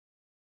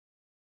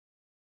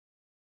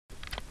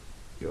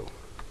Go.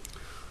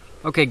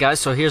 Okay guys,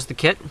 so here's the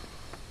kit.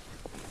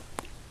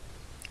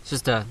 It's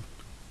just a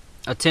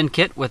tin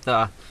kit with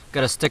got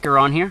a sticker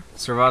on here,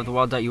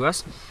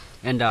 survivethewild.us,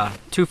 and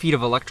 2 feet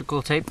of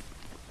electrical tape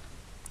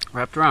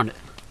wrapped around it.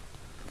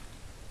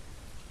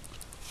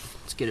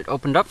 Let's get it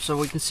opened up so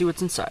we can see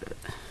what's inside of it.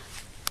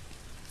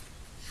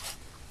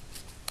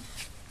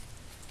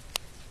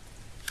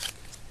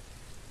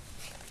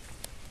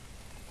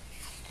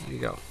 There you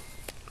go.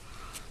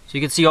 So you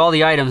can see all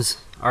the items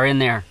are in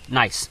there.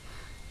 Nice.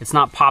 It's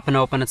not popping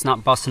open, it's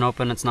not busting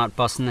open, it's not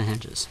busting the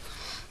hinges.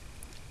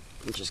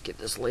 Let me just get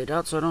this laid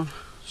out so I don't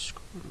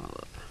screw it all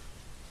up.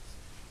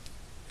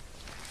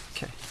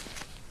 Okay.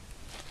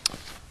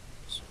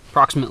 So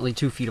approximately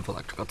 2 feet of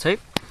electrical tape.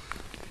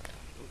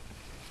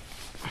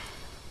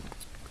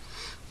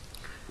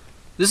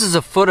 This is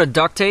a foot of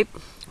duct tape.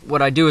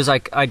 What I do is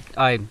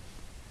I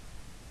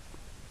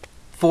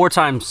 4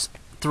 times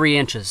 3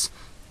 inches.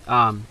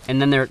 And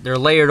then they're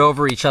layered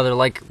over each other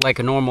like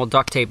a normal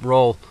duct tape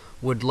roll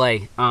would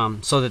lay,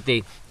 so that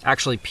they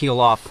actually peel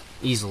off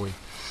easily.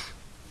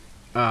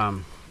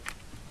 Cotton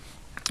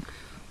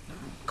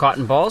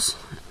balls,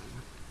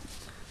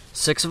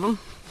 6 of them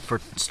for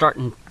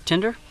starting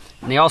tinder,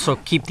 and they also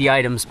keep the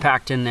items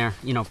packed in there,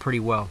 you know, pretty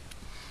well.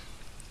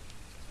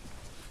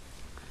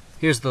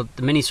 Here's the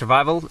mini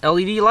survival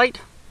LED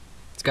light.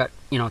 It's got,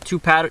 you know, two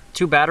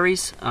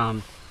batteries.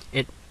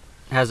 It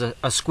has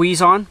a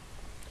squeeze on,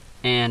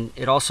 and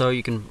it also,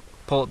 you can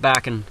pull it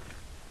back and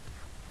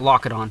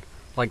lock it on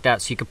like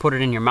that, so you can put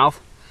it in your mouth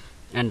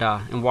and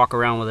walk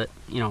around with it,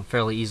 you know,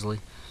 fairly easily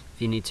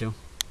if you need to.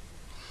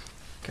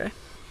 Okay,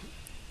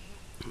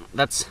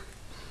 that's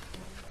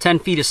 10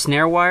 feet of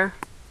snare wire.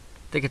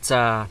 I think it's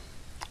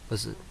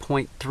was it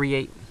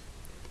 0.38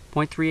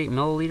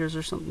 milliliters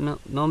or something,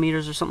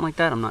 millimeters or something like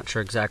that. I'm not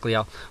sure exactly.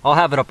 I'll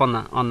have it up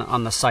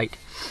on the site.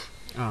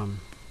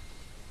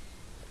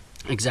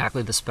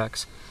 Exactly the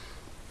specs.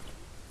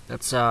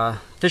 That's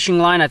fishing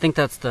line. I think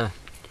that's the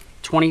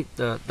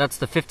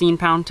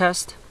 15-pound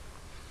test.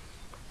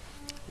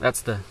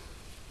 That's the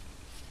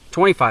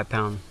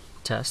 25-pound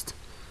test.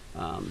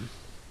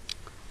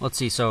 Let's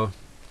see. So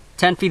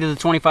 10 feet of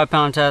the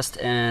 25-pound test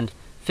and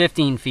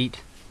 15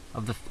 feet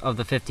of the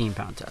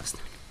 15-pound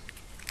test.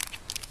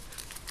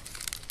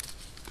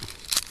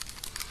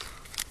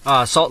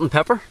 Salt and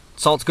pepper.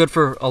 Salt's good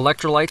for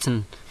electrolytes,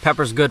 and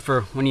pepper's good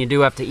for when you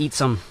do have to eat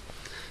some,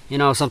 you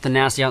know, something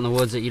nasty out in the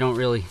woods that you don't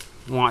really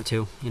want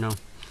to, you know.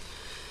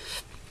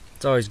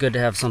 It's always good to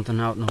have something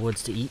out in the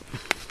woods to eat.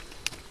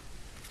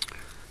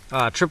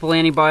 Triple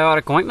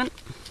antibiotic ointment,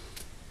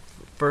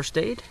 first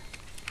aid,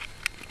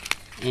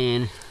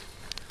 and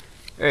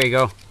there you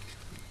go.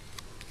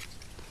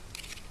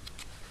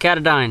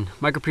 Katadyne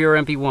Micropure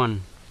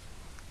MP1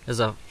 is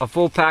a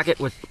full packet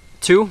with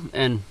 2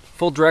 and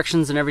full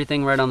directions and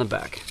everything right on the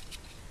back.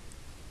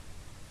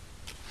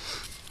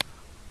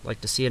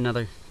 Like to see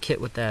another kit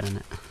with that in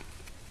it.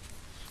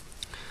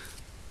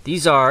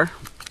 These are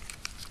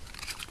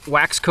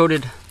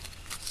wax-coated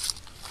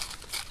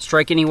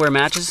Strike Anywhere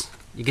matches.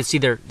 You can see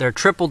they're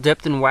triple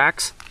dipped in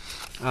wax,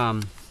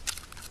 and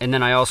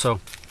then I also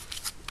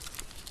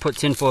put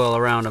tinfoil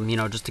around them, you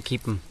know, just to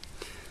keep them.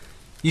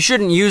 You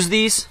shouldn't use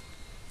these.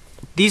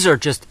 These are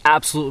just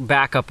absolute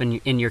backup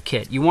in your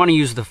kit. You want to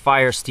use the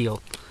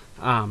firesteel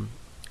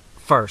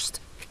first.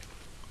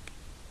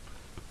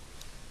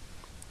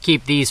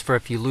 Keep these for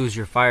if you lose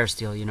your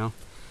firesteel, you know.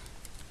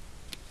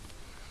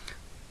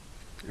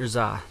 There's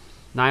a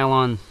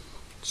nylon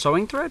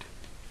sewing thread,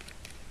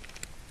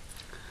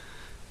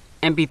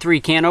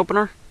 MP3 can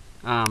opener,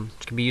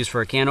 which can be used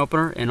for a can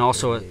opener, and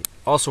also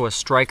a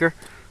striker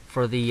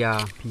for the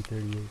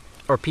P38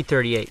 or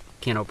P38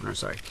 can opener.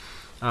 Sorry,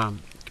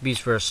 can be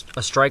used for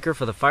a striker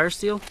for the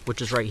firesteel,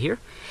 which is right here.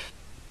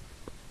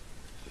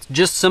 It's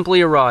just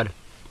simply a rod,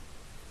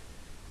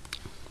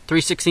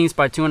 3/16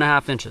 by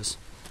 2.5 inches.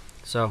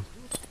 So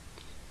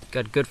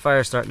got good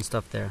fire starting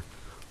stuff there.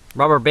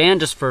 Rubber band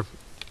just for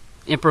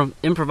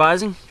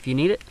improvising if you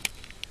need it.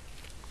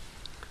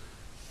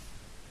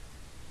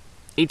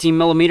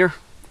 18mm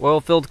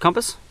oil-filled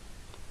compass,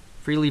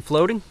 freely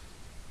floating.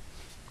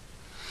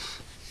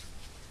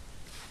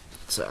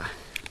 Let's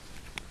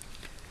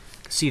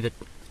see the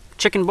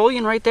chicken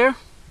bouillon right there.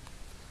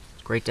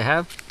 It's great to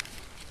have.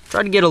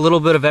 Try to get a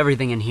little bit of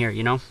everything in here,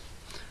 you know.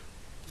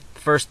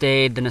 First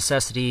aid, the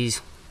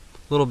necessities,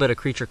 a little bit of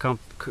creature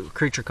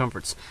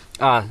comforts.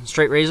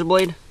 Straight razor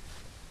blade.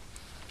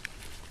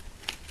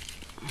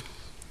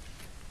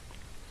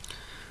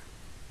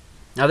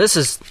 Now this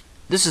is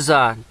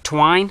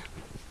twine,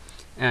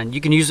 and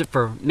you can use it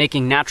for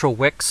making natural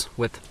wicks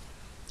with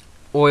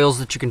oils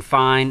that you can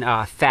find,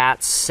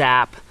 fats,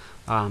 sap,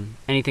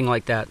 anything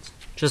like that.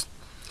 Just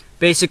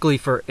basically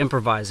for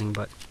improvising,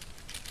 but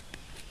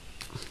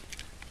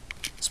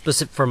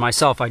specific for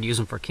myself, I'd use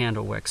them for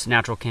candle wicks,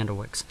 natural candle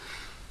wicks.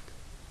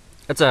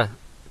 That's a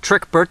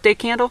trick birthday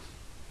candle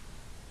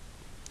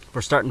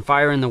for starting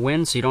fire in the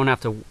wind, so you don't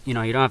have to, you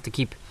don't have to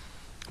keep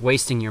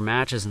wasting your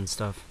matches and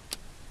stuff.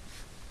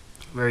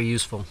 Very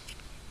useful.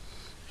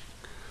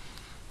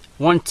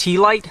 One tea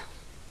light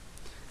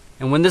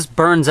And when this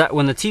burns out,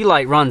 when the tea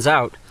light runs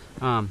out,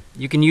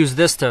 you can use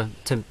this to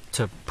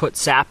put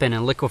sap in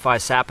and liquefy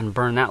sap and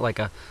burn that like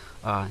a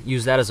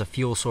use that as a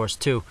fuel source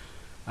too.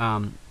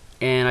 And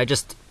I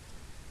just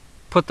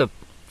put the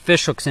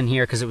fish hooks in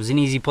here because it was an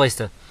easy place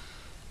to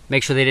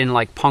make sure they didn't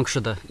like puncture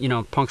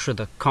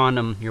the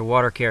condom, your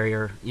water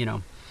carrier,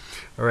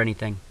 or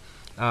anything.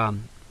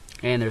 And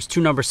there's 2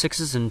 number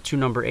 6s and 2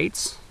 number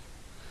 8s,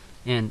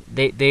 and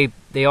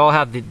they all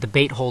have the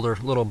bait holder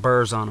little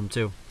burrs on them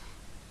too.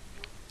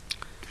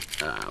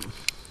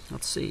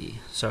 Let's see,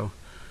 so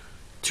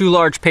 2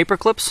 large paper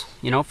clips,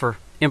 for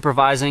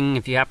improvising.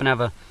 If you happen to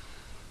have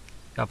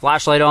a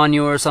flashlight on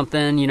you or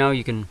something,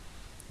 you can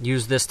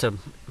use this to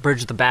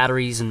bridge the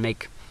batteries and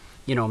make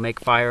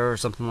fire or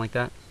something like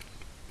that.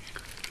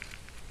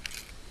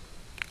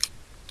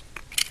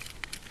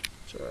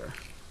 Sure.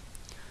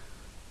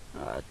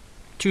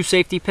 2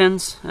 safety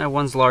pins.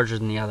 One's larger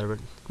than the other, but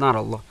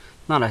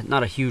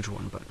not a huge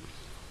one. But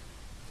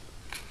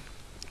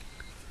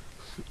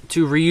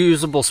 2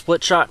 reusable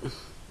split shot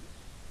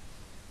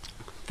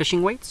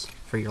fishing weights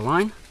for your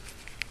line.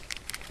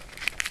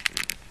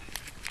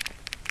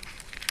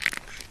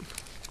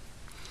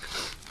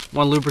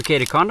 One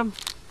lubricated condom.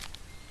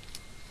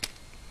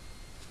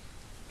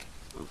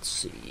 Let's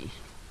see.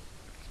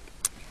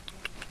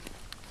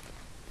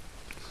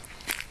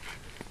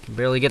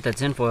 Barely get that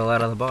tinfoil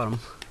out of the bottom.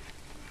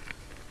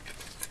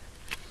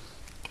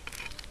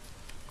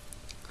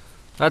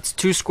 That's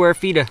 2 square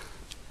feet of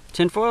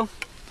tinfoil.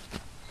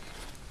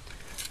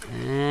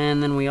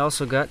 And then we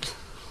also got,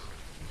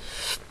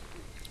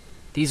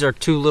 these are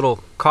 2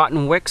 little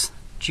cotton wicks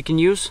that you can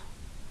use.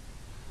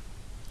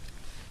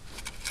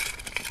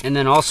 And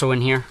then also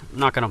in here, I'm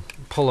not going to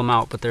pull them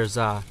out, but there's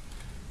the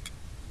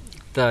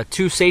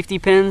 2 safety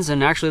pins,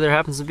 and actually there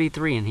happens to be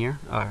 3 in here.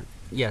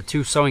 Yeah,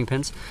 2 sewing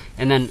pins,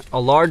 and then a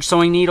large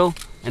sewing needle,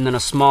 and then a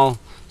small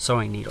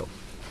sewing needle.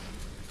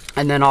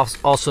 And then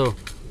also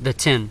the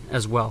tin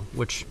as well,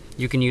 which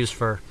you can use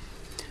for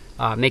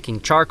making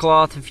char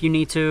cloth if you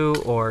need to,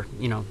 or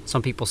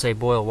some people say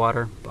boil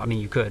water. I mean,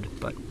 you could,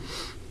 but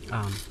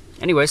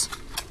anyways,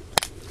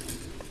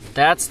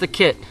 that's the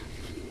kit.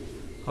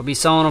 I'll be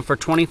selling them for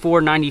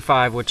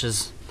 $24.95, which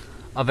is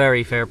a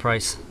very fair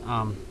price.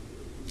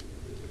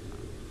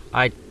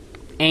 I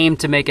aim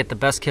to make it the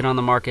best kit on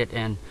the market,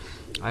 and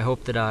I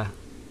hope that I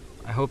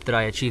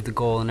achieve the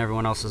goal in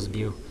everyone else's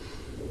view.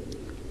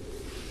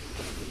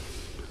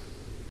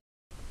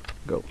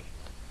 Go.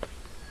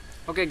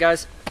 Okay,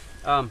 guys.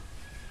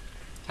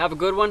 Have a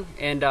good one,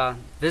 and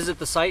visit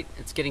the site.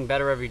 It's getting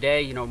better every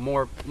day.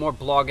 More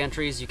blog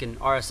entries. You can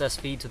RSS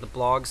feed to the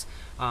blogs.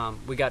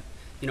 We got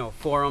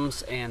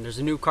forums, and there's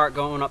a new cart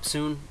going up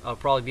soon. It'll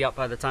probably be up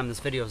by the time this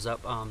video's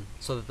up,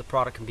 so that the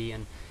product can be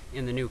in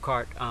the new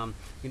cart.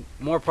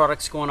 More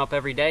products going up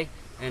every day,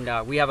 and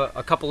we have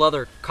a couple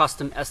other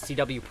custom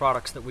STW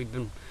products that we've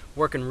been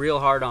working real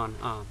hard on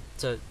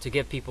to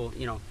give people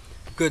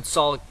good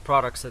solid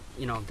products that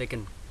they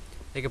can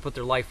put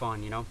their life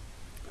on.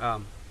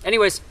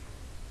 Anyways,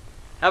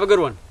 have a good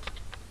one.